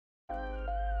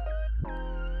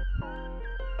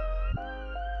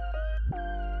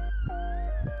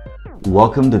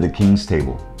Welcome to the King's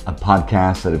Table, a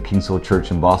podcast out of King's Hill Church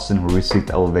in Boston where we seek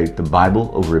to elevate the Bible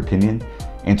over opinion,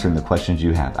 answering the questions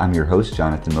you have. I'm your host,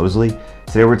 Jonathan Mosley.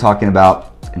 Today we're talking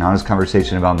about an honest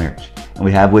conversation about marriage. And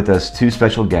we have with us two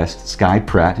special guests, Sky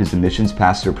Pratt, who's the missions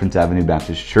pastor at Prince Avenue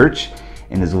Baptist Church,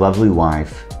 and his lovely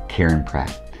wife, Karen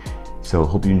Pratt. So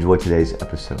hope you enjoy today's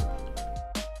episode.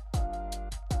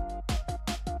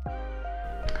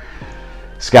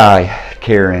 Sky,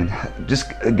 Karen,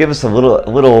 just give us a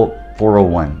little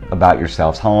 401 about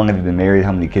yourselves. How long have you been married?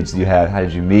 How many kids do you have? How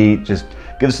did you meet? Just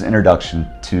give us an introduction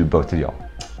to both of y'all.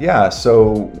 Yeah,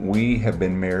 so we have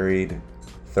been married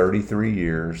 33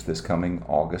 years this coming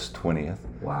August 20th.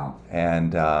 Wow.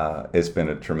 And it's been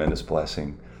a tremendous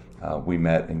blessing. We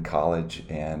met in college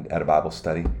and at a Bible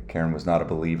study. Karen was not a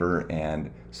believer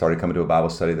and started coming to a Bible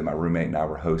study that my roommate and I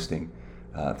were hosting.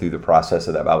 Through the process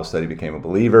of that Bible study, became a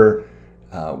believer.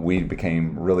 We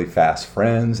became really fast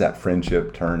friends. That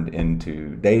friendship turned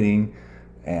into dating,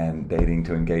 and dating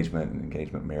to engagement, and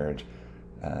engagement marriage.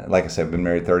 Like I said, I've been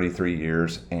married 33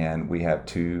 years, and we have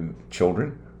two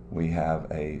children. We have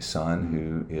a son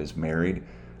who is married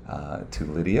to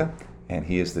Lydia, and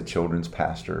he is the children's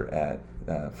pastor at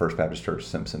First Baptist Church,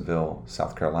 Simpsonville,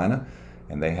 South Carolina.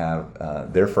 And they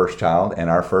have their first child and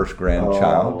our first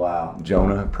grandchild,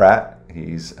 Jonah Pratt.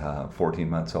 He's 14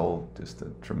 months old, just a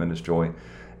tremendous joy.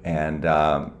 And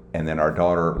then our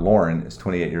daughter, Lauren, is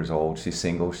 28 years old. She's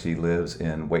single. She lives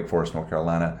in Wake Forest, North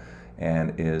Carolina,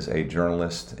 and is a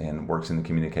journalist and works in the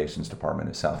communications department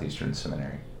at Southeastern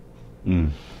Seminary.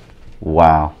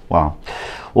 Wow.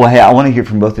 Well, hey, I want to hear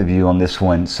from both of you on this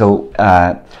one. So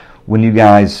when you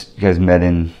guys met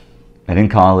in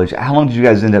college, how long did you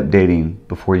guys end up dating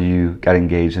before you got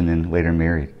engaged and then later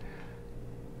married?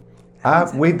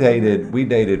 We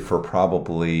dated for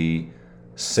probably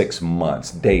 6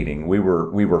 months. Dating. We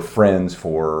were friends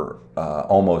for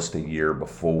almost a year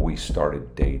before we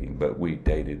started dating, but we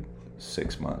dated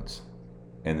 6 months,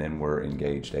 and then we're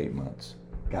engaged 8 months.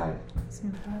 Got it.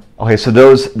 Okay, so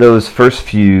those first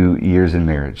few years in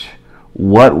marriage,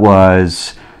 what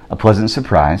was a pleasant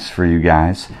surprise for you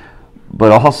guys?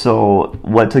 But also,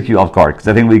 what took you off guard? Because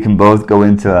I think we can both go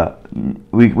into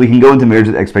we can go into marriage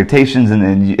with expectations, and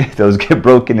then those get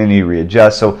broken and you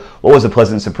readjust. So, what was a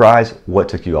pleasant surprise? What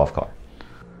took you off guard?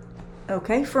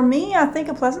 Okay, for me, I think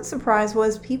a pleasant surprise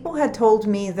was people had told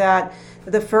me that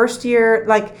the first 2 years,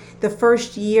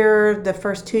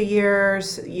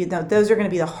 those are going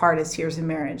to be the hardest years in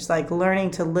marriage, like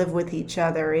learning to live with each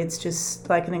other. It's just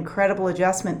like an incredible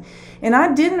adjustment. And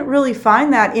I didn't really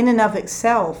find that in and of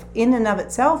itself. In and of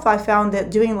itself, I found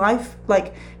that doing life,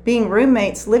 like being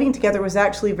roommates, living together was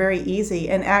actually very easy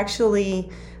and actually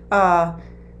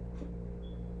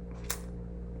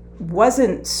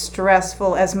wasn't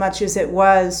stressful as much as it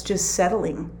was just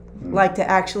settling. Like to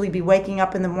actually be waking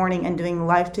up in the morning and doing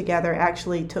life together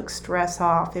actually took stress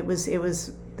off. It was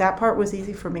that part was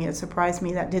easy for me. It surprised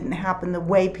me that didn't happen the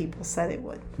way people said it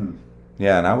would.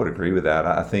 Yeah, and I would agree with that.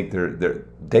 I think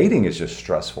dating is just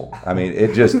stressful. I mean,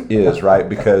 it just is, right?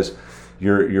 Because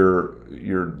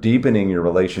you're deepening your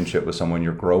relationship with someone.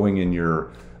 You're growing in your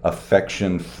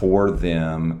affection for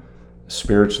them,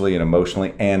 spiritually and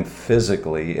emotionally and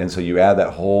physically, and so you add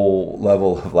that whole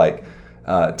level of like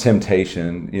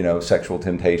temptation, sexual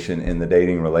temptation in the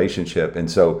dating relationship.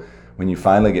 And so when you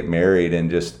finally get married and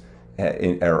just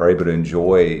are able to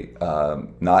enjoy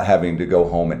not having to go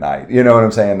home at night, you know what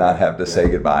I'm saying, not have to say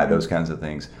goodbye, those kinds of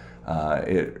things,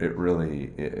 it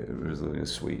was really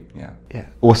sweet. Yeah.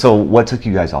 Well, so what took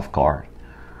you guys off guard?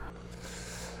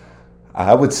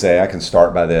 I would say I can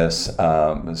start by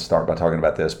talking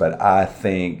about this, but I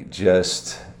think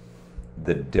just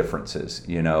the differences,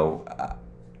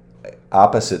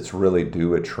 opposites really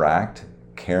do attract.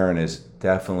 Karen is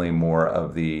definitely more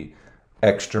of the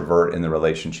extrovert in the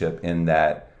relationship in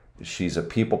that she's a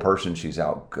people person, she's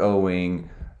outgoing,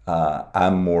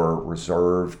 I'm more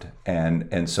reserved,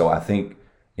 and so I think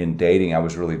in dating I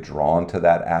was really drawn to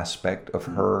that aspect of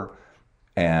her,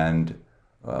 and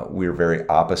we're very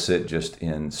opposite just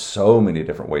in so many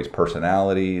different ways.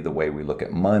 Personality, the way we look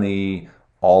at money,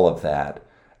 all of that.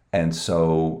 And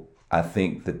so I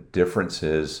think the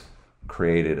differences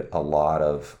created a lot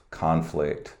of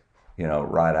conflict,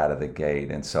 right out of the gate.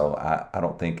 And so I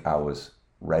don't think I was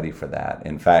ready for that.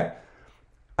 In fact,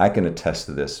 I can attest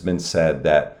to this. It's been said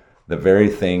that the very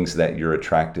things that you're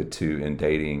attracted to in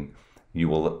dating, you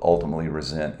will ultimately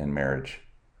resent in marriage.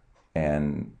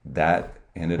 And that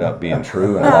ended up being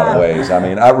true in a lot of ways. I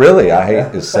mean, I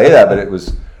hate to say that, but it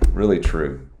was really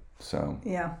true. So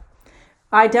yeah,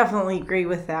 I definitely agree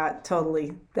with that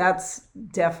totally. That's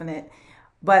definite.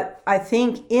 But I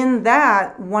think in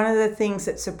that, one of the things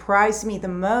that surprised me the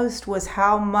most was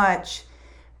how much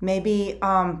maybe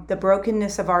the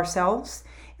brokenness of ourselves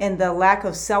and the lack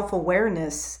of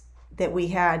self-awareness that we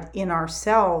had in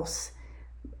ourselves,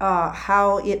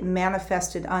 how it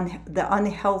manifested the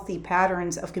unhealthy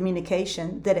patterns of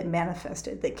communication that it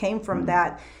manifested, that came from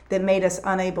that made us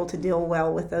unable to deal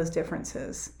well with those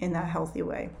differences in that healthy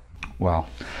way. Wow.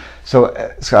 So,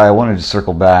 Sky, I wanted to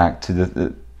circle back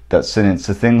to that sentence.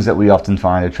 The things that we often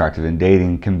find attractive in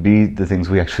dating can be the things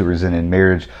we actually resent in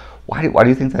marriage. Why do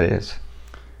you think that is?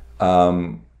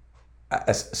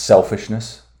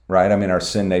 Selfishness, right? I mean, our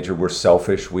sin nature, we're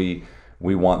selfish. We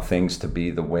want things to be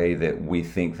the way that we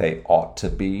think they ought to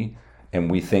be. And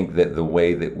we think that the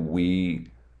way that we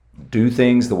do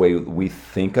things, the way we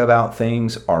think about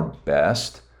things are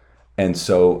best. And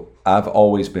so I've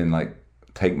always been like,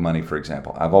 take money, for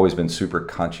example. I've always been super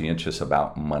conscientious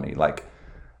about money. Like,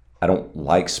 I don't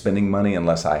like spending money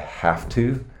unless I have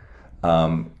to.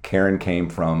 Karen came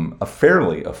from a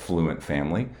fairly affluent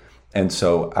family. And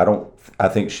so I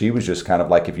think she was just kind of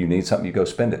like, if you need something, you go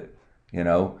spend it, you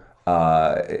know?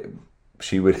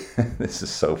 She would, this is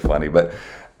so funny, but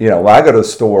you know, when I go to the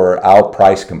store, I'll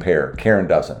price compare. Karen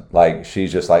doesn't. Like,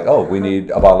 she's just like, oh, we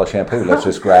need a bottle of shampoo. Let's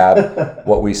just grab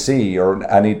what we see, or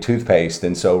I need toothpaste.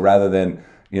 And so rather than,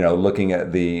 you know, looking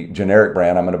at the generic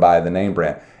brand, I'm going to buy the name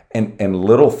brand. And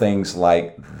little things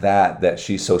like that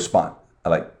she's so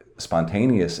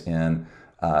spontaneous in,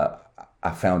 I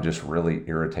found just really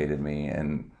irritated me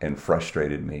and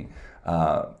frustrated me.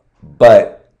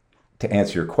 But to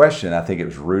answer your question, I think it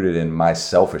was rooted in my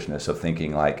selfishness of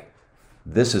thinking like,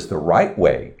 this is the right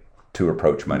way to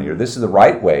approach money, or this is the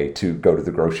right way to go to the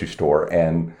grocery store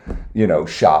and, you know,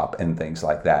 shop and things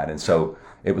like that. And so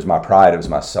it was my pride, it was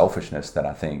my selfishness that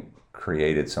I think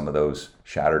created some of those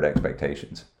shattered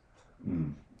expectations.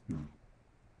 Mm-hmm.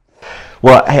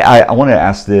 Well, hey, I want to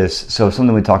ask this. So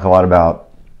something we talk a lot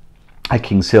about at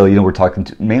Kings Hill, you know, we're talking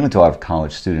mainly to a lot of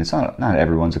college students. Not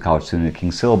everyone's a college student at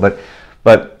Kings Hill, but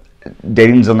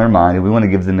dating's on their mind, and we want to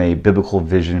give them a biblical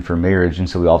vision for marriage. And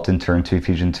so we often turn to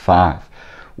Ephesians 5,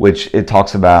 which it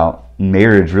talks about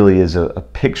marriage really is a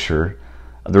picture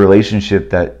of the relationship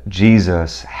that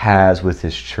Jesus has with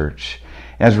his church.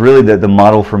 And it's really the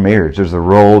model for marriage. There's the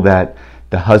role that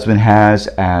the husband has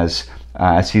as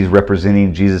he's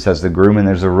representing Jesus as the groom, and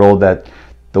there's a role that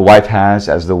the wife has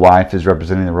as the wife is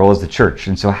representing the role as the church.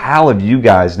 And so how have you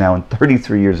guys now, in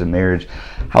 33 years of marriage,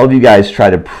 how have you guys tried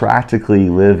to practically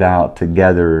live out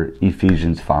together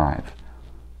Ephesians 5?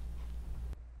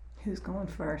 Who's going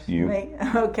first? You. Me?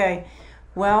 Okay.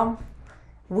 Well,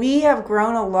 we have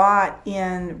grown a lot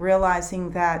in realizing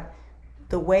that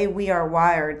the way we are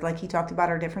wired, like he talked about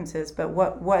our differences, but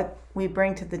what we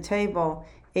bring to the table,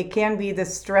 it can be the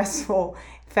stressful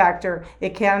factor.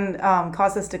 It can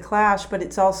cause us to clash, but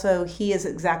it's also, he is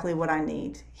exactly what I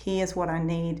need. He is what I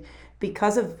need.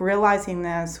 Because of realizing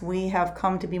this, we have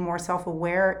come to be more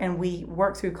self-aware, and we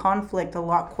work through conflict a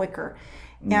lot quicker.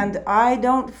 And I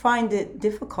don't find it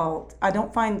difficult. I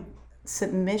don't find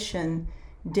submission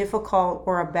difficult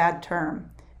or a bad term.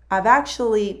 I've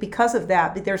actually, because of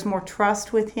that, there's more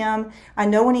trust with him. I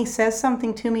know when he says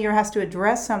something to me or has to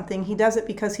address something, he does it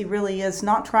because he really is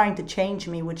not trying to change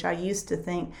me, which I used to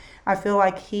think. I feel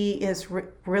like he is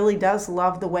really does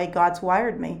love the way God's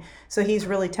wired me. So he's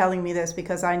really telling me this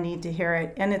because I need to hear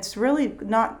it. And it's really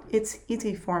not, it's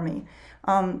easy for me.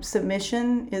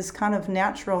 Submission is kind of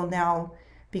natural now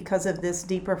because of this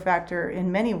deeper factor in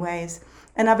many ways.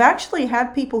 And I've actually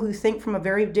had people who think from a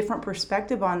very different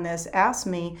perspective on this ask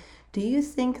me, do you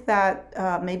think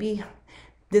that maybe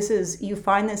you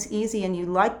find this easy and you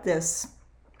like this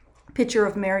picture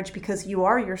of marriage because you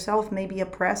are yourself maybe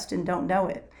oppressed and don't know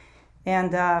it?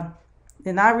 And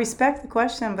I respect the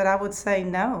question, but I would say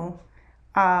no.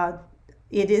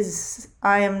 It is,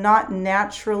 I am not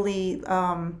naturally,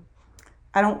 I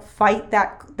don't fight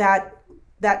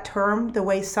that term the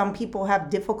way some people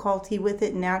have difficulty with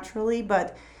it naturally,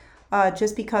 but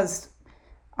just because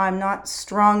I'm not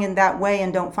strong in that way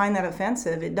and don't find that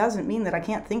offensive, it doesn't mean that I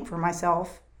can't think for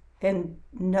myself and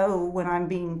know when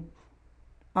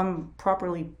I'm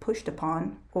properly pushed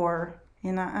upon,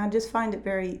 and I just find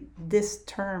it this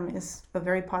term is a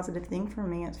very positive thing for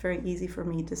me. It's very easy for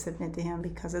me to submit to him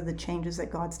because of the changes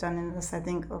that God's done in us, I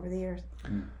think, over the years.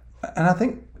 And I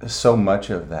think so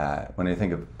much of that, when you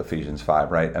think of Ephesians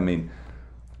 5, right? I mean,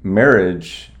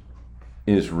 marriage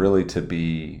is really to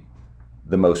be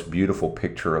the most beautiful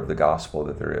picture of the gospel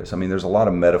that there is. I mean, there's a lot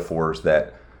of metaphors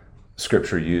that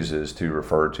Scripture uses to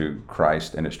refer to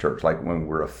Christ and his church, like when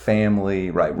we're a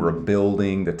family, right? We're a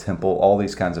building, the temple, all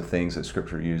these kinds of things that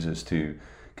Scripture uses to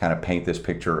kind of paint this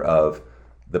picture of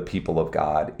the people of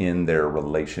God in their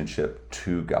relationship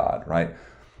to God, right?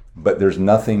 But there's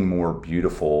nothing more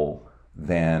beautiful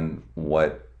than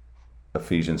what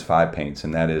Ephesians 5 paints,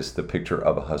 and that is the picture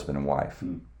of a husband and wife,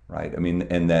 right? I mean,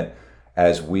 and that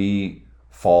as we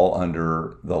fall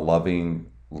under the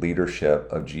loving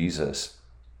leadership of Jesus,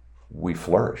 we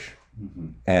flourish.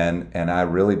 And I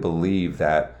really believe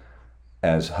that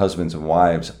as husbands and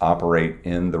wives operate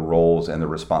in the roles and the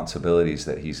responsibilities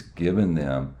that he's given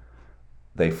them,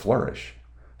 they flourish.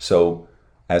 So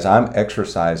as I'm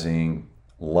exercising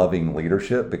loving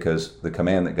leadership, because the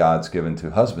command that God's given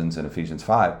to husbands in Ephesians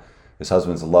 5 is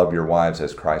husbands, love your wives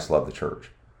as Christ loved the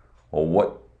church. Well,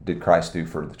 what did Christ do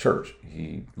for the church?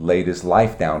 He laid his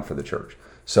life down for the church.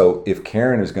 So if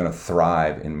Karen is going to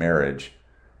thrive in marriage,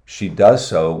 she does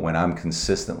so when I'm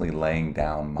consistently laying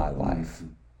down my life.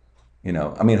 You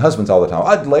know, I mean, husbands all the time,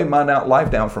 I'd lay my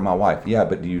life down for my wife. Yeah,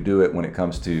 but do you do it when it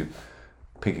comes to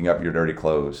picking up your dirty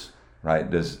clothes, right?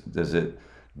 Do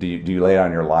you lay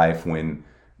down your life when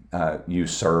you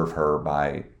serve her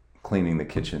by cleaning the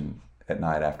kitchen at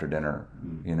night after dinner,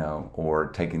 you know, or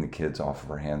taking the kids off of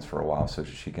her hands for a while so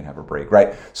that she can have a break,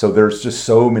 right? So there's just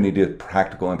so many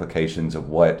practical implications of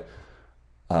what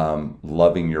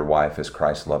loving your wife as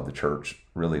Christ loved the church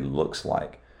really looks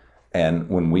like. And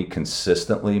when we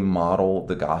consistently model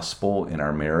the gospel in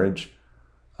our marriage,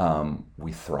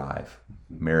 we thrive.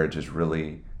 Marriage is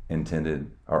really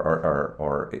intended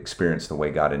or experienced the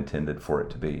way God intended for it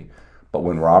to be. But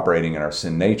when we're operating in our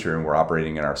sin nature and we're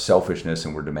operating in our selfishness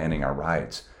and we're demanding our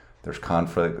rights, there's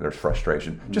conflict, there's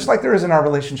frustration, just like there is in our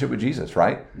relationship with Jesus,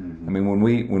 right? I mean,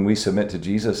 when we submit to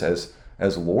Jesus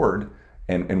as Lord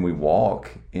and we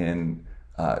walk in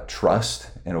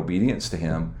trust and obedience to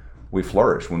him, we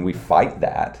flourish. When we fight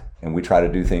that and we try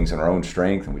to do things in our own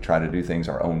strength and we try to do things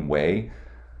our own way,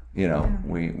 you know,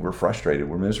 we're frustrated,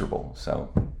 we're miserable.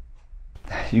 So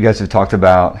you guys have talked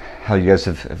about how you guys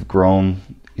have grown,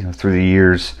 you know, through the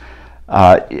years.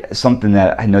 Something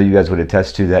that I know you guys would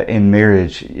attest to, that in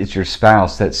marriage, it's your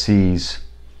spouse that sees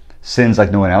sins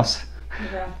like no one else.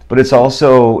 Yeah. But it's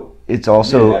also you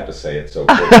didn't have to say it so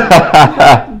quickly.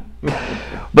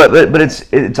 but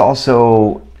it's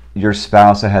also your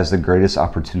spouse that has the greatest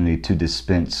opportunity to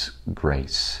dispense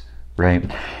grace, right?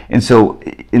 And so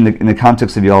in the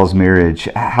context of y'all's marriage,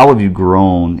 how have you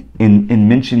grown in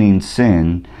mentioning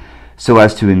sin so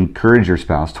as to encourage your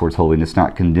spouse towards holiness,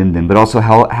 not condemn them, but also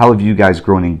how have you guys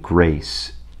grown in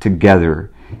grace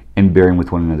together and bearing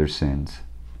with one another's sins?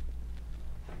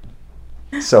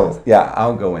 So yeah,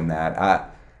 I'll go in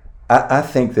that. I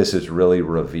think this is really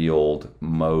revealed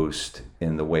most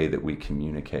in the way that we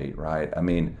communicate, right? I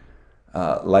mean,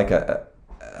 like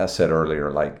I said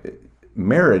earlier, like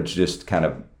marriage just kind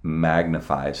of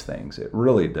magnifies things. It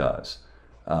really does.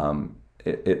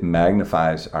 It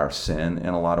magnifies our sin in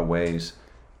a lot of ways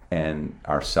and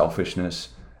our selfishness.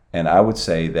 And I would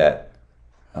say that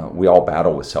we all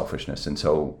battle with selfishness. And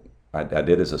so I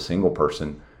did as a single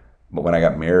person, but when I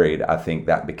got married, I think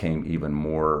that became even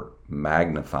more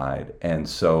magnified. And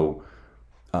so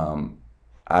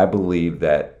I believe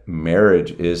that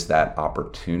marriage is that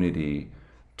opportunity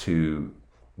to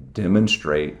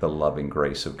demonstrate the loving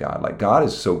grace of God. Like, God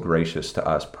is so gracious to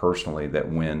us personally that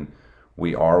when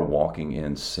we are walking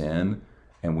in sin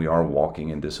and we are walking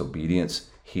in disobedience,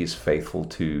 he's faithful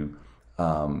to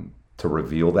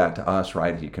reveal that to us,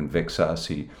 right? He convicts us.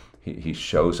 He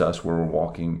shows us where we're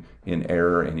walking in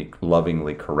error, and he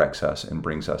lovingly corrects us and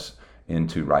brings us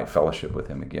into right fellowship with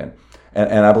him again.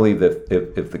 And I believe that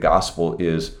if the gospel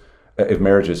is, if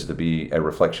marriage is to be a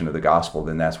reflection of the gospel,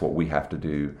 then that's what we have to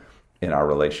do in our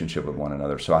relationship with one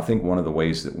another. So I think one of the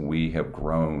ways that we have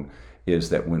grown is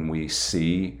that when we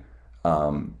see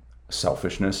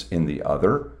selfishness in the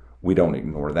other, we don't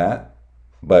ignore that,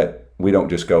 but we don't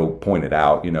just go point it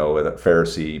out, you know, a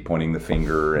Pharisee pointing the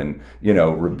finger and, you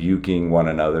know, rebuking one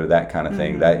another, that kind of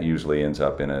thing. That usually ends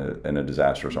up in a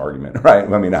disastrous argument,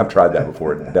 right? I mean, I've tried that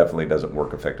before. It definitely doesn't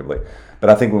work effectively.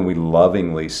 But I think when we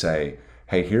lovingly say,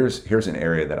 hey, here's an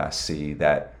area that I see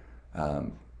that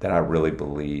I really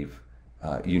believe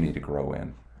you need to grow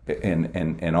in,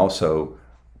 and also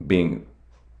being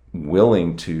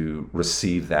willing to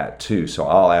receive that too. So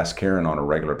I'll ask Karen on a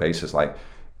regular basis, like,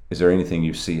 is there anything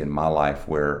you see in my life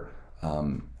where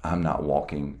I'm not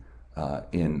walking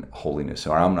in holiness,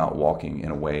 or I'm not walking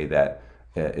in a way that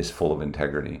is full of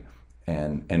integrity,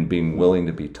 and being willing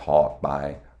to be taught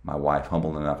by my wife,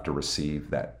 humble enough to receive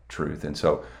that truth. And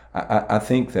so I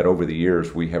think that over the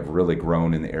years we have really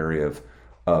grown in the area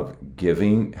of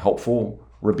giving helpful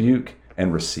rebuke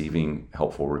and receiving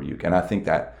helpful rebuke. And I think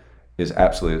that is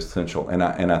absolutely essential. And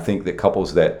I think that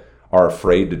couples that are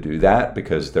afraid to do that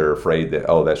because they're afraid that,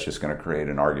 oh, that's just going to create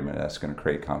an argument, that's going to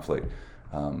create conflict.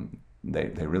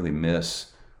 They really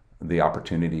miss the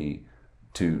opportunity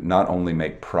to not only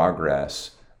make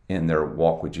progress in their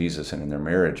walk with Jesus and in their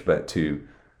marriage, but to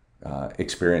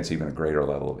experience even a greater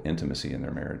level of intimacy in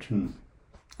their marriage.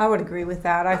 I would agree with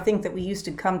that. I think that we used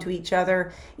to come to each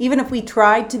other, even if we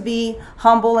tried to be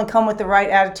humble and come with the right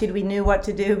attitude, we knew what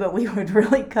to do, but we would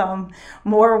really come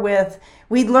more with,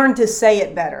 we'd learn to say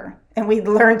it better, and we'd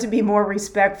learn to be more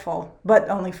respectful, but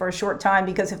only for a short time,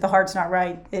 because if the heart's not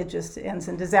right, it just ends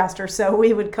in disaster. So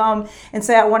we would come and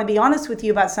say, I want to be honest with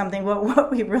you about something, but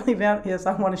what we really meant is,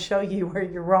 I want to show you where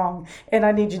you're wrong, and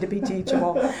I need you to be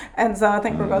teachable. And so I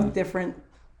think we're both different.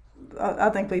 I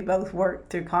think we both work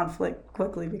through conflict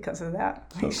quickly because of that.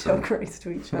 We show grace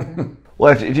to each other.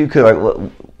 Well, if you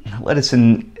could, let us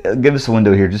give us a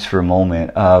window here just for a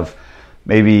moment of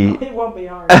maybe it won't be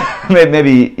hard.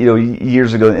 maybe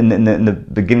years ago in the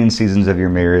beginning seasons of your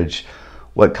marriage,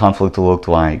 what conflict looked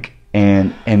like,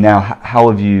 and now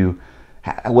what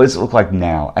does it look like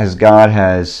now as God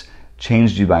has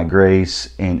changed you by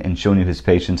grace and shown you His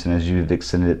patience, and as you've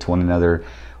extended it to one another.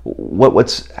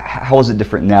 How is it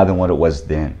different now than what it was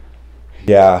then?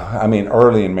 Yeah, I mean,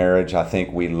 early in marriage, I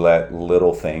think we let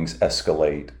little things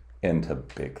escalate into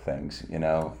big things,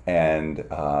 and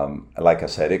like I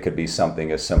said, it could be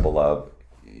something as simple of,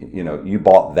 you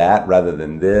bought that rather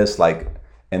than this,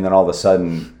 and then all of a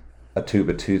sudden a tube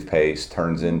of toothpaste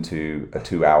turns into a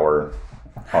 2-hour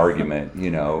argument,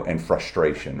 and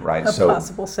frustration, right? A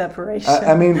possible separation.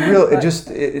 I mean, it just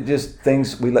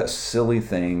things, we let silly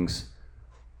things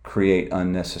create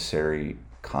unnecessary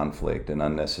conflict and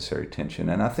unnecessary tension.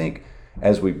 And I think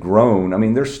as we've grown, I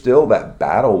mean, there's still that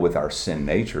battle with our sin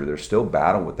nature. There's still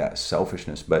battle with that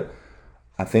selfishness. But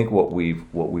I think what we've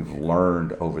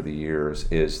learned over the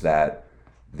years is that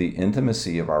the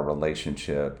intimacy of our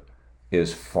relationship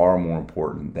is far more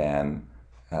important than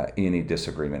any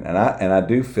disagreement. And I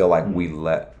do feel like we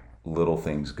let little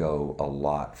things go a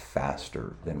lot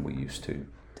faster than we used to.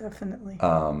 Definitely.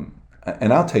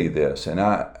 And I'll tell you this, and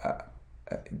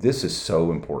this is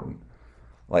so important.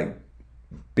 Like,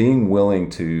 being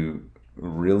willing to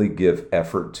really give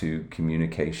effort to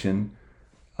communication,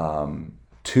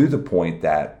 to the point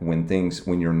that when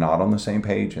you're not on the same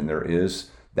page and there is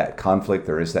that conflict,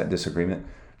 there is that disagreement,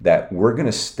 that we're going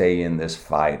to stay in this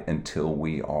fight until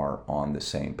we are on the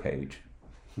same page.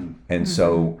 And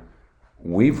so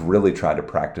we've really tried to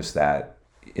practice that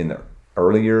in the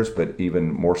early years, but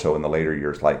even more so in the later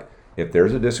years. Like, if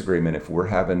there's a disagreement, if we're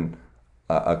having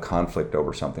a conflict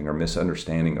over something or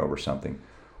misunderstanding over something,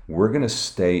 we're going to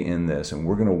stay in this and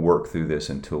we're going to work through this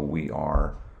until we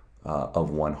are of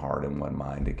one heart and one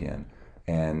mind again.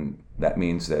 And that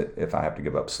means that if I have to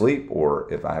give up sleep,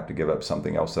 or if I have to give up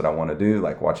something else that I want to do,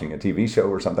 like watching a TV show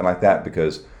or something like that,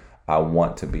 because I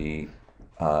want to be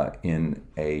in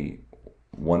a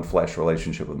one flesh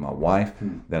relationship with my wife,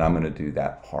 then I'm going to do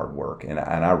that hard work. And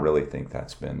I really think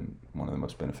that's been one of the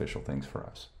most beneficial things for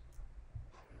us.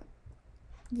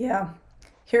 Yeah.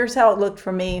 Here's how it looked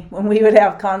for me when we would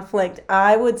have conflict.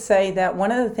 I would say that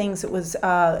one of the things that was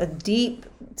a deep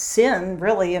sin,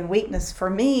 really, and weakness for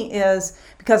me is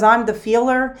because I'm the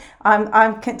feeler.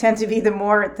 I tend to be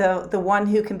the one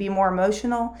who can be more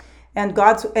emotional, and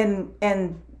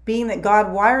being that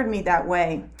God wired me that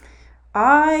way,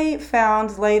 I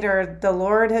found later, the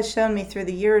Lord has shown me through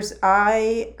the years,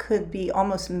 I could be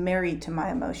almost married to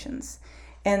my emotions.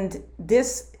 And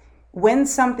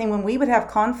when we would have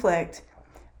conflict,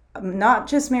 not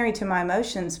just married to my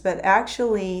emotions, but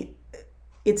actually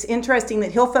it's interesting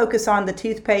that he'll focus on the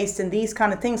toothpaste and these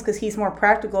kind of things because he's more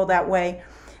practical that way.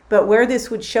 But where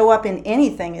this would show up in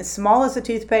anything, as small as a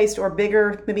toothpaste or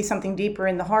bigger, maybe something deeper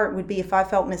in the heart, would be if I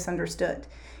felt misunderstood.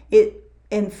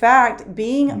 In fact,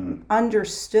 being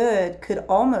understood could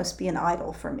almost be an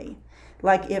idol for me.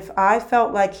 Like, if I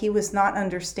felt like he was not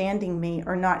understanding me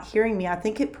or not hearing me, I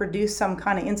think it produced some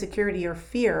kind of insecurity or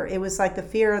fear. It was like the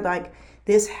fear, like,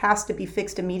 this has to be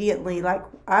fixed immediately. Like,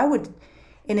 and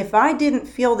if I didn't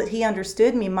feel that he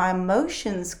understood me, my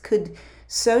emotions could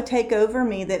so take over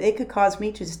me that it could cause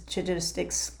me to just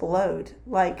explode.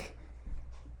 Like,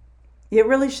 it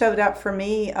really showed up for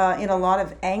me in a lot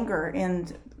of anger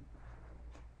and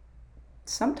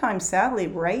sometimes, sadly,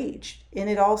 rage. And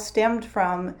it all stemmed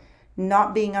from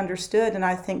not being understood. And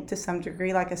I think to some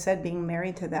degree, like I said, being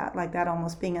married to that, like that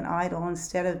almost being an idol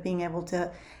instead of being able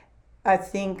to, I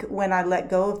think when I let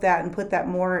go of that and put that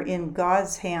more in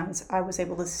God's hands, I was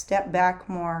able to step back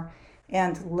more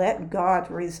and let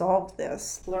God resolve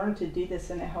this. Learn to do this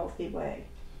in a healthy way.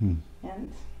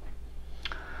 And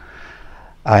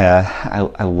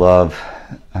I love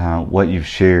what you've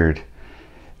shared.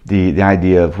 The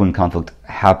idea of when conflict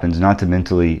happens, not to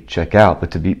mentally check out,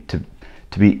 but to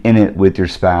be in it with your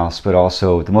spouse. But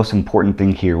also the most important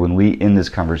thing here when we end this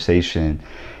conversation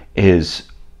is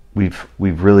we've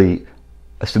really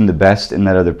assumed the best in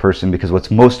that other person, because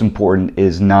what's most important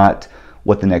is not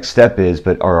what the next step is,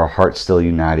 but are our hearts still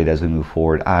united as we move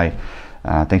forward. I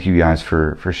thank you guys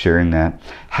for sharing that.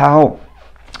 How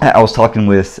I was talking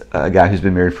with a guy who's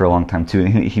been married for a long time too,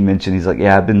 and he mentioned, he's like,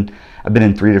 yeah, I've been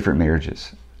in 3 different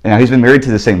marriages. And now he's been married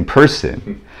to the same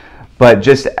person, but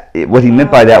just what he meant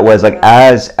by that was like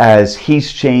as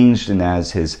he's changed and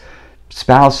as his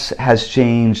spouse has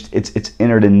changed, it's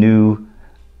entered a new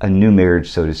marriage,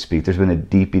 so to speak. There's been a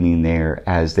deepening there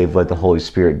as they've let the Holy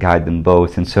Spirit guide them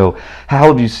both. And so how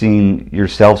have you seen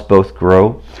yourselves both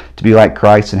grow to be like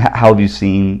Christ, and how have you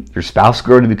seen your spouse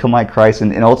grow to become like Christ,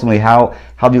 and ultimately how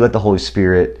do you let the Holy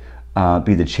Spirit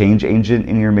be the change agent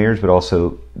in your marriage, but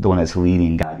also the one that's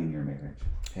leading, guiding your marriage?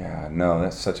 Yeah, no,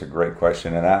 that's such a great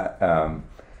question,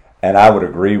 and I would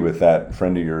agree with that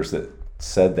friend of yours that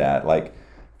said that. Like,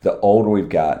 the older we've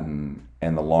gotten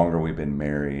and the longer we've been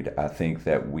married, I think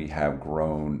that we have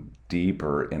grown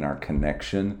deeper in our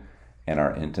connection and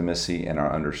our intimacy and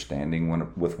our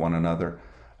understanding with one another.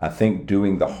 I think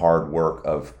doing the hard work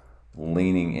of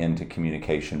leaning into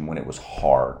communication when it was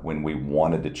hard, when we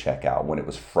wanted to check out, when it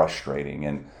was frustrating,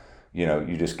 and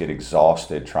you just get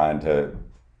exhausted trying to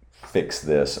fix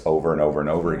this over and over and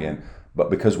over again. But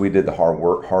because we did the hard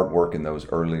work in those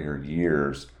earlier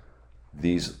years,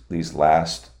 these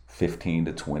last 15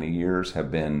 to 20 years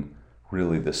have been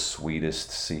really the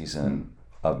sweetest season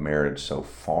of marriage so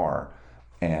far.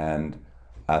 And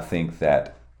I think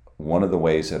that one of the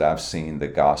ways that I've seen the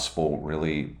gospel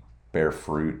really bear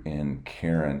fruit in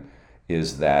Karen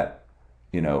is that,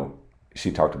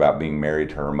 she talked about being married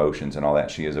to her emotions and all that.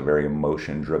 She is a very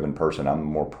emotion-driven person. I'm a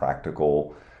more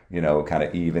practical, kind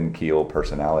of even keel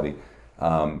personality.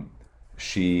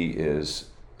 She is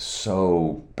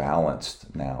so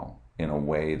balanced now in a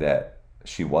way that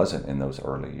she wasn't in those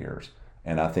early years.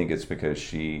 And I think it's because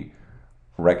she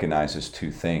recognizes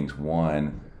 2 things.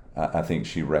 One, I think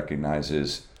she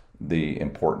recognizes the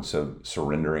importance of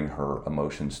surrendering her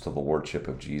emotions to the lordship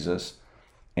of Jesus.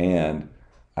 And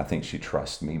I think she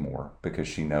trusts me more because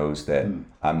she knows that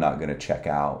I'm not going to check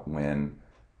out when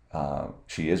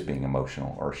she is being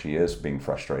emotional or she is being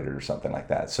frustrated or something like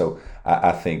that. So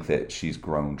I think that she's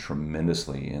grown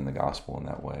tremendously in the gospel in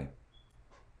that way.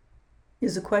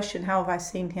 Is the question, how have I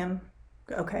seen him?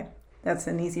 Okay, that's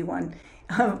an easy one.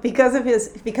 Because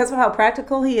of how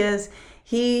practical he is,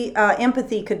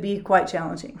 empathy could be quite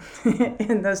challenging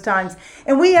in those times.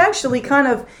 And we actually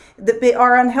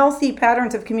our unhealthy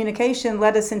patterns of communication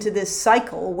led us into this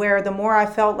cycle where the more I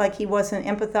felt like he wasn't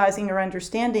empathizing or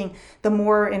understanding, the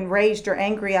more enraged or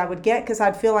angry I would get, because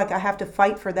I'd feel like I have to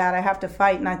fight for that. I have to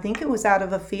fight. And I think it was out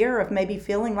of a fear of maybe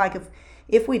feeling like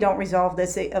if we don't resolve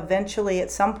this, eventually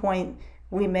at some point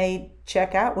we may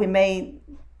check out.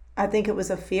 I think it was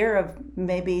a fear of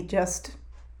maybe just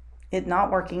it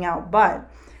not working out. But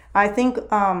I think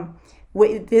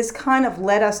this kind of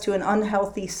led us to an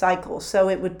unhealthy cycle. So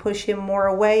it would push him more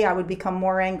away. I would become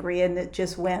more angry, and it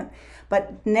just went.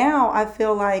 But now I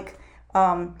feel like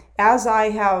as I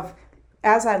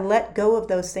let go of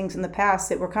those things in the past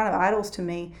that were kind of idols to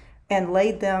me and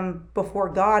laid them before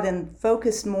God and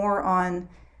focused more on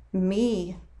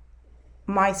me,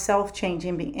 myself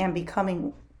changing and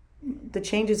becoming the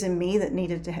changes in me that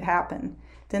needed to happen,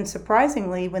 then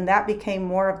surprisingly, when that became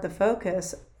more of the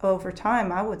focus over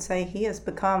time, I would say he has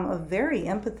become a very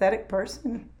empathetic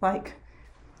person. Like,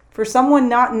 for someone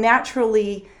not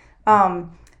naturally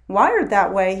wired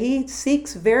that way, he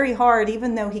seeks very hard,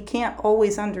 even though he can't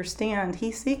always understand,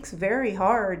 he seeks very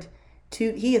hard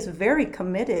he is very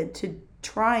committed to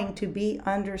trying to be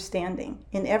understanding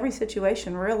in every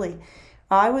situation, really.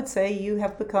 I would say you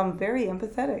have become very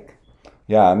empathetic.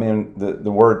 Yeah, I mean,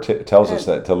 the word tells us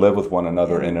that to live with one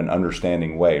another in an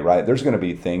understanding way, right? There's going to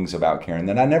be things about Karen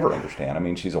that I never understand. I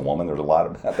mean, she's a woman. There's a lot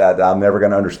about that I'm never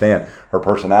going to understand. Her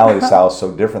personality style is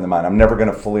so different than mine. I'm never going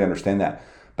to fully understand that.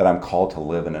 But I'm called to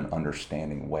live in an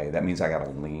understanding way. That means I got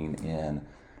to lean in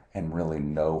and really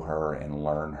know her and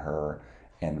learn her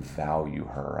and value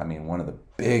her. I mean, one of the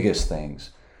biggest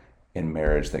things in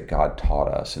marriage that God taught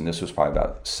us, and this was probably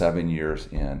about 7 years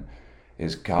in,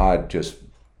 is God just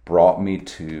brought me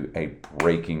to a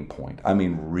breaking point. I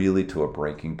mean, really to a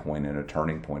breaking point and a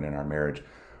turning point in our marriage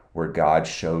where God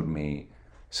showed me,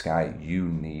 Sky, you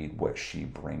need what she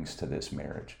brings to this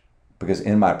marriage. Because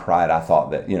in my pride, I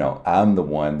thought that, I'm the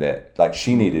one that, like,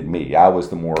 she needed me. I was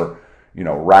the more,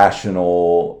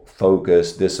 rational,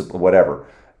 focused, disciplined, whatever.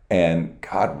 And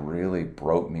God really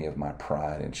broke me of my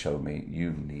pride and showed me,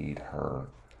 you need her.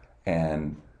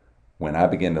 And when I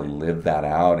began to live that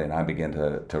out and I began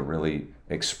to really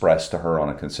express to her on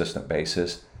a consistent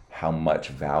basis how much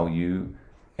value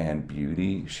and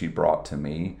beauty she brought to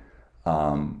me,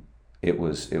 it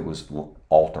was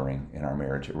altering in our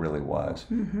marriage. It really was.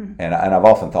 Mm-hmm. And I've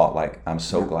often thought, like, I'm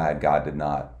so glad God did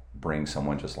not bring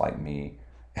someone just like me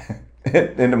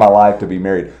into my life to be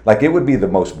married. Like, it would be the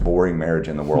most boring marriage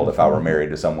in the world if I were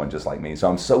married to someone just like me. So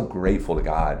I'm so grateful to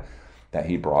God that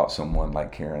he brought someone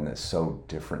like Karen that's so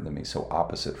different than me, so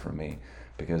opposite from me,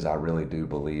 because I really do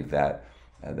believe that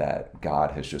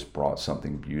God has just brought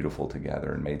something beautiful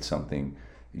together and made something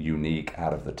unique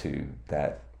out of the two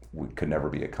that could never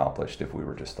be accomplished if we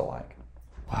were just alike.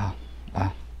 Wow.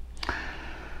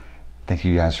 Thank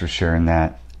you guys for sharing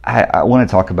that. I want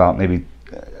to talk about maybe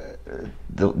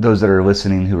those that are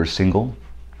listening who are single,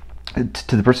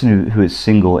 to the person who is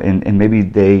single, and maybe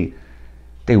they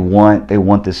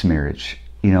want this marriage,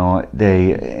 but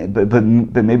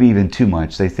maybe even too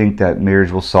much. They think that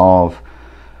marriage will solve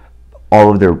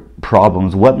all of their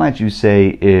problems. What might you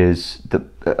say is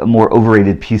a more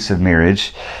overrated piece of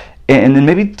marriage? And then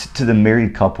maybe to the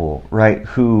married couple, right,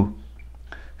 who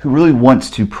really wants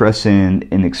to press in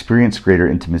and experience greater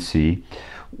intimacy,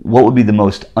 what would be the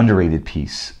most underrated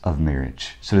piece of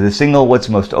marriage? So to the single, what's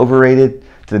most overrated?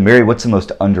 To the married, what's the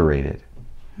most underrated?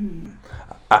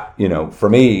 For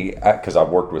me, because I've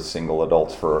worked with single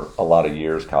adults for a lot of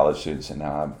years, college students, and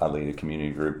now I lead a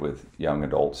community group with young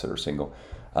adults that are single.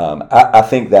 I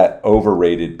think that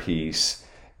overrated piece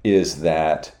is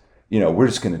that, we're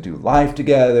just going to do life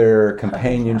together,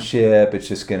 companionship. It's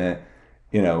just going to,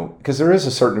 because there is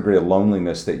a certain degree of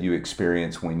loneliness that you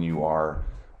experience when you are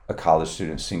a college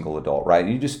student, single adult, right?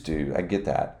 You just do. I get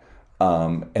that.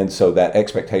 And so that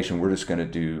expectation, we're just going to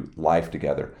do life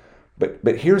together.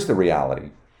 But here's the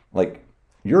reality. Like,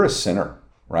 you're a sinner,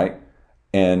 right?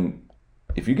 And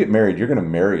if you get married, you're going to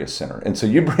marry a sinner. And so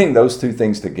you bring those two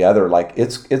things together, like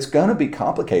it's going to be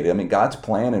complicated. I mean, God's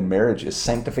plan in marriage is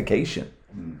sanctification.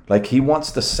 Like, he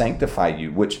wants to sanctify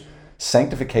you, which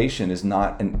sanctification is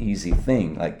not an easy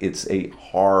thing. Like, it's a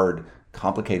hard,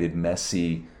 complicated,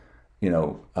 messy,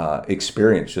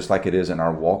 experience, just like it is in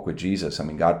our walk with Jesus. I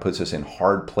mean, God puts us in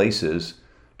hard places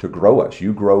to grow us.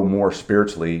 You grow more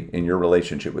spiritually in your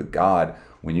relationship with God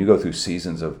when you go through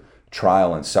seasons of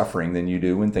trial and suffering than you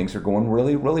do when things are going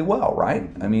really, really well, right?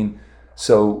 I mean,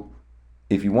 so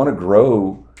if you want to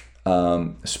grow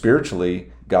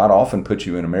spiritually, God often puts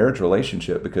you in a marriage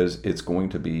relationship because it's going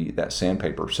to be that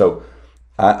sandpaper. So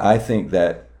I think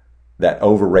that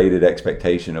overrated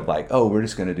expectation of like, oh, we're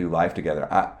just going to do life together.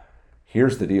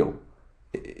 Here's the deal.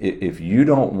 If you're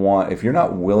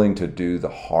not willing to do the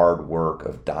hard work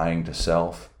of dying to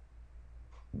self,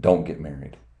 don't get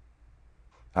married.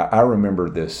 I remember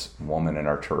this woman in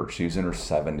our church. She was in her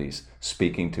 70s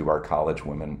speaking to our college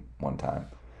women one time.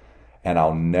 And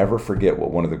I'll never forget what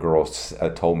one of the girls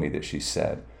told me that she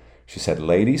said. She said,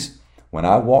 ladies, when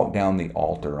I walked down the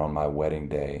altar on my wedding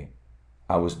day,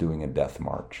 I was doing a death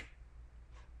march.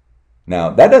 Now,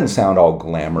 that doesn't sound all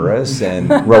glamorous and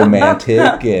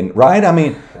romantic, and right? I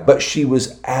mean, but she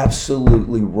was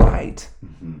absolutely right.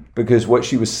 Because what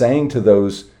she was saying to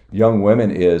those young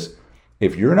women is,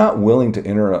 if you're not willing to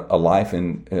enter a life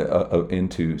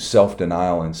into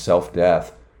self-denial and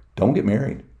self-death, don't get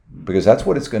married, because that's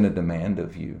what it's going to demand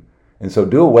of you. And so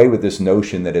do away with this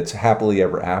notion that it's happily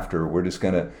ever after. We're just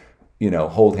going to,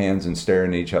 hold hands and stare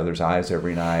in each other's eyes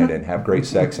every night and have great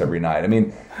sex every night. I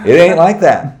mean, it ain't like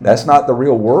that. That's not the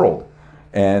real world.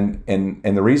 And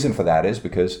the reason for that is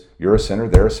because you're a sinner,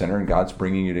 they're a sinner, and God's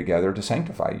bringing you together to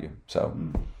sanctify you. So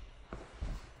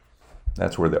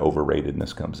that's where the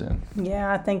overratedness comes in.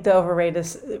 Yeah, I think the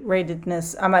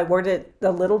overratedness, I might word it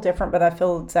a little different, but I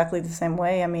feel exactly the same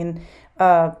way. I mean,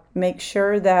 make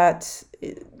sure that,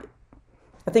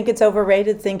 I think it's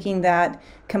overrated thinking that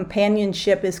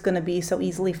companionship is going to be so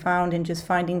easily found in just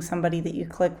finding somebody that you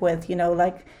click with,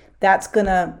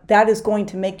 that is going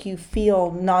to make you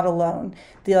feel not alone.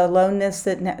 The aloneness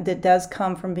that does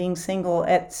come from being single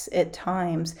at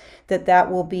times,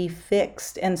 that will be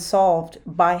fixed and solved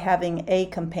by having a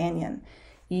companion.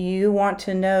 You want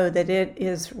to know that it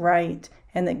is right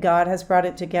and that God has brought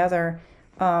it together.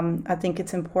 I think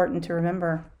it's important to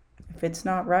remember, if it's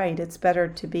not right, it's better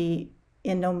to be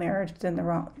in no marriage than the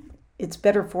wrong. It's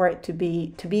better for it to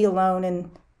be alone, and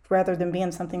rather than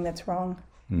being something that's wrong.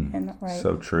 And not right.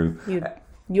 So true.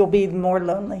 You'll be more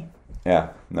lonely. Yeah,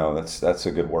 no, that's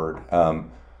a good word. And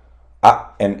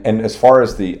as far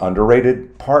as the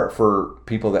underrated part for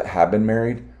people that have been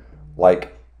married,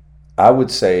 like, I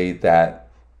would say that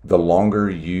the longer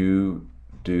you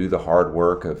do the hard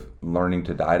work of learning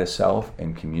to die to self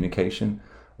and communication,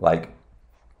 like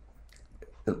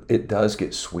it does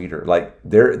get sweeter. Like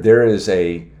there is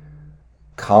a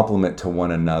complement to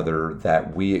one another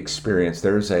that we experience.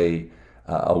 There's a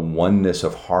oneness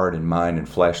of heart and mind and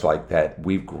flesh like that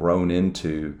we've grown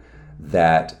into,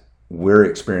 that we're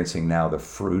experiencing now the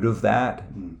fruit of that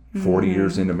 40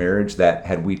 years into marriage, that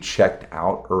had we checked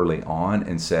out early on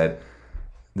and said,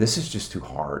 this is just too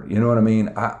hard. You know what I mean?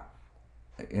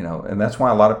 And that's why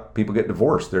a lot of people get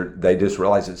divorced. They just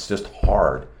realize it's just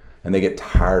hard, and they get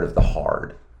tired of the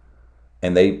hard.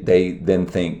 And they then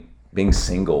think being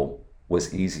single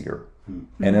was easier. And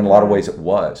in a lot of ways it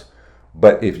was.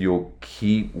 But if you'll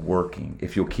keep working,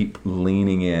 if you'll keep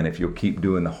leaning in, if you'll keep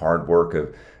doing the hard work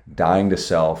of dying to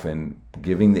self and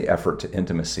giving the effort to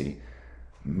intimacy,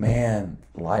 man,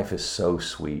 life is so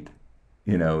sweet.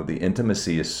 The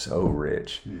intimacy is so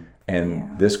rich.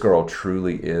 And this girl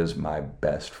truly is my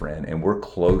best friend. And we're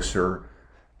closer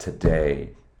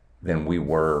today than we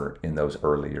were in those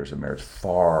early years of marriage,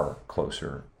 far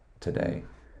closer today.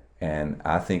 And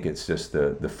I think it's just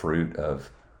the fruit of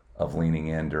leaning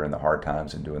in during the hard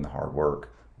times and doing the hard work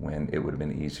when it would have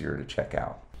been easier to check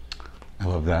out. I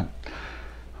love that.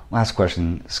 Last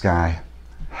question, Sky.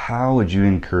 How would you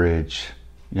encourage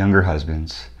younger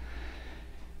husbands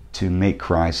to make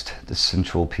Christ the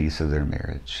central piece of their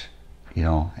marriage?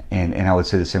 And I would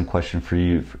say the same question for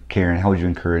you, Karen. How would you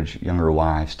encourage younger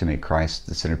wives to make Christ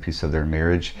the centerpiece of their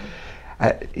marriage?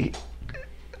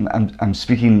 I'm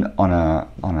speaking on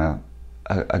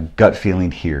a gut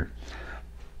feeling here,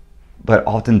 but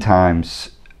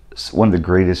oftentimes one of the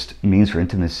greatest means for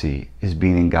intimacy is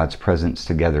being in God's presence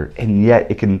together, and yet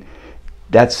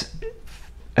that's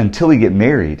until we get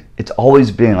married, it's always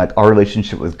been like our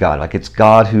relationship with God. Like it's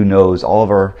God who knows all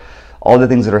the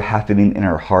things that are happening in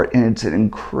our heart, and it's an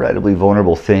incredibly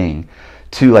vulnerable thing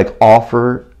to like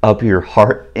offer up your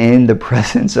heart in the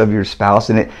presence of your spouse,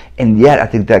 and yet I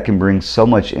think that can bring so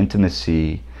much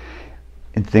intimacy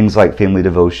in things like family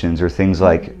devotions or things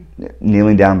like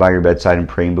kneeling down by your bedside and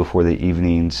praying before the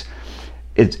evenings.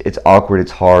 It's awkward,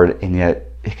 it's hard, and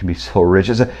yet it can be so rich.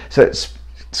 So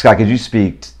Scott, could you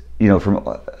speak, from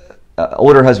an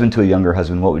older husband to a younger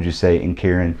husband, what would you say? And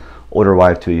Karen, older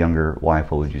wife to a younger wife,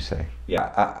 what would you say?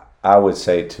 Yeah, I would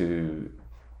say to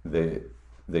the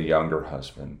younger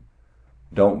husband,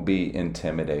 don't be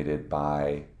intimidated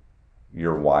by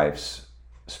your wife's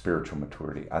spiritual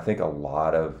maturity. I think a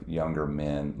lot of younger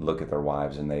men look at their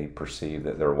wives and they perceive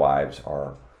that their wives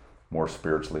are more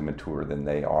spiritually mature than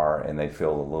they are, and they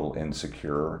feel a little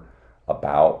insecure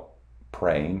about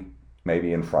praying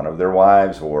maybe in front of their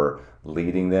wives or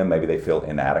leading them. Maybe they feel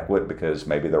inadequate because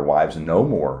maybe their wives know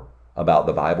more about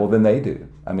the Bible than they do.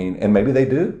 And maybe they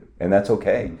do, and that's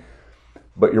okay.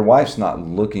 But your wife's not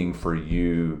looking for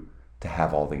you to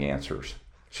have all the answers.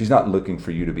 She's not looking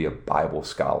for you to be a Bible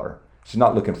scholar. She's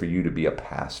not looking for you to be a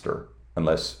pastor,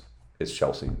 unless it's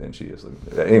Chelsea, then she is.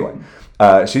 Anyway,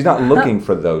 she's not looking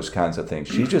for those kinds of things.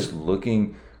 She's just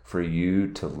looking for you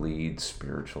to lead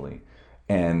spiritually.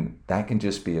 And that can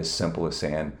just be as simple as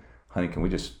saying, honey, can we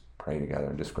just pray together,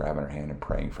 and just grabbing her hand and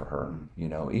praying for her?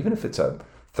 Even if it's a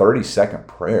 30-second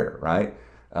prayer, right?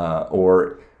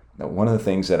 Or one of the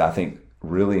things that I think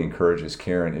really encourages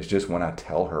Karen is just when I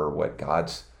tell her what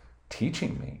God's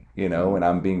teaching me, and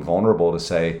I'm being vulnerable to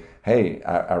say, hey,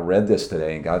 I read this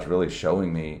today and God's really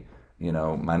showing me,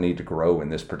 my need to grow in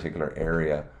this particular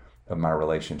area of my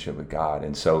relationship with God.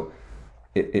 And so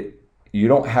you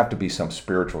don't have to be some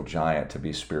spiritual giant to be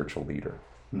a spiritual leader.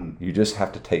 You just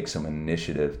have to take some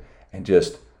initiative and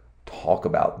just talk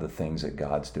about the things that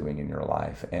God's doing in your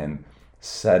life and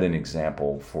set an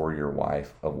example for your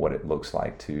wife of what it looks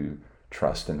like to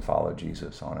trust and follow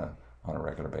Jesus on a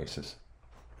regular basis.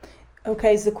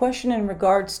 Okay, is the question in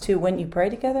regards to when you pray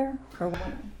together, or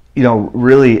what?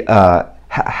 Really,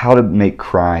 how to make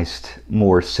Christ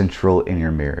more central in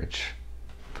your marriage?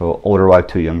 So, older wife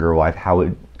to a younger wife, how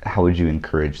would you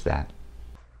encourage that?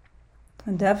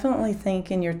 I definitely think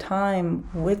in your time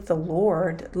with the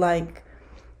Lord,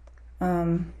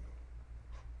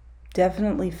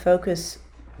 definitely focus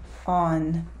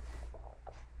on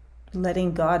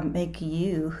letting God make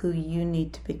you who you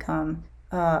need to become.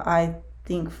 I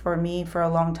think for me, for a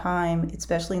long time,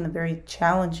 especially in the very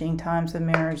challenging times of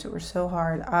marriage that were so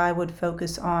hard, I would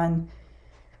focus on,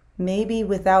 maybe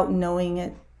without knowing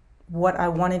it, what I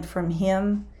wanted from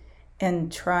him,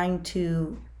 and trying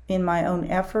to, in my own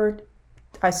effort,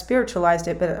 I spiritualized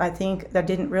it, but I think I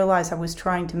didn't realize I was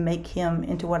trying to make him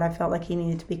into what I felt like he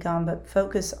needed to become. But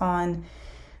focus on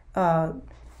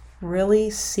really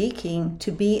seeking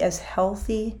to be as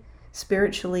healthy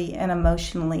spiritually and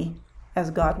emotionally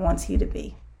as God wants you to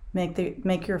be.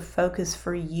 Make your focus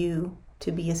for you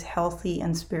to be as healthy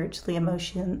spiritually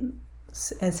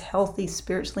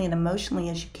and emotionally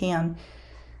as you can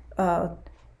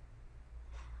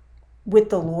with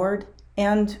the Lord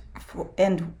and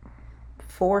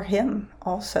for Him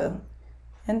also.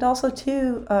 And also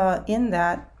too, in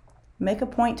that, make a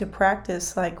point to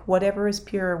practice like whatever is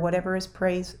pure, whatever is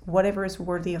praise, whatever is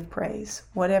worthy of praise,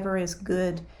 whatever is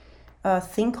good.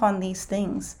 Think on these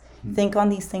things. Think on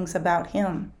these things about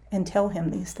Him and tell Him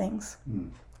these things.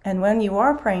 And when you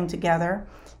are praying together,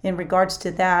 in regards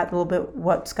to that, a little bit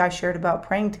what Sky shared about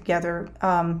praying together,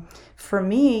 for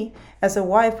me as a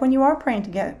wife, when you are praying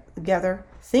together,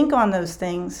 think on those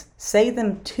things, say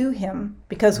them to Him,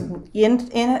 because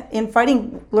in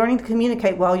fighting, learning to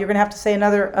communicate well, you're going to have to say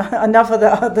enough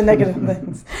of the negative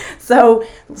things. So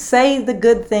say the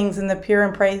good things and the pure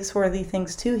and praiseworthy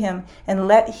things to Him, and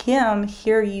let Him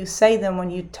hear you say them when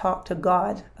you talk to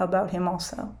God about Him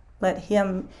also. Let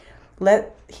Him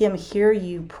hear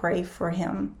you pray for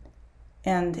Him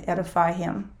and edify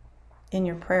Him in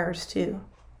your prayers too.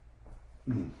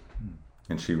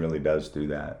 And she really does do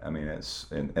that. I mean,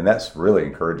 and that's really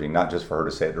encouraging, not just for her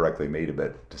to say it directly to me,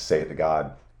 but to say it to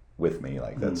God with me.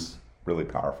 Like, that's really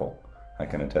powerful. I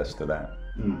can attest to that.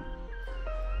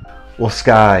 Well,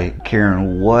 Sky,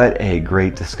 Karen, what a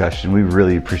great discussion. We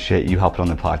really appreciate you helping on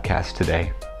the podcast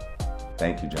today.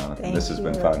 Thank you, Jonathan. Thank This has you.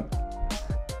 been fun.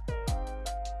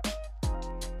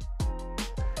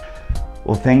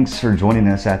 Well, thanks for joining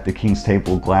us at the King's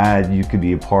Table. Glad you could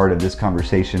be a part of this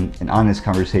conversation, an honest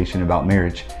conversation about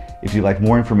marriage. If you'd like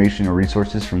more information or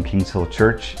resources from Kings Hill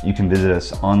Church, you can visit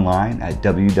us online at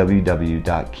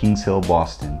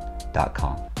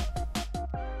www.kingshillboston.com.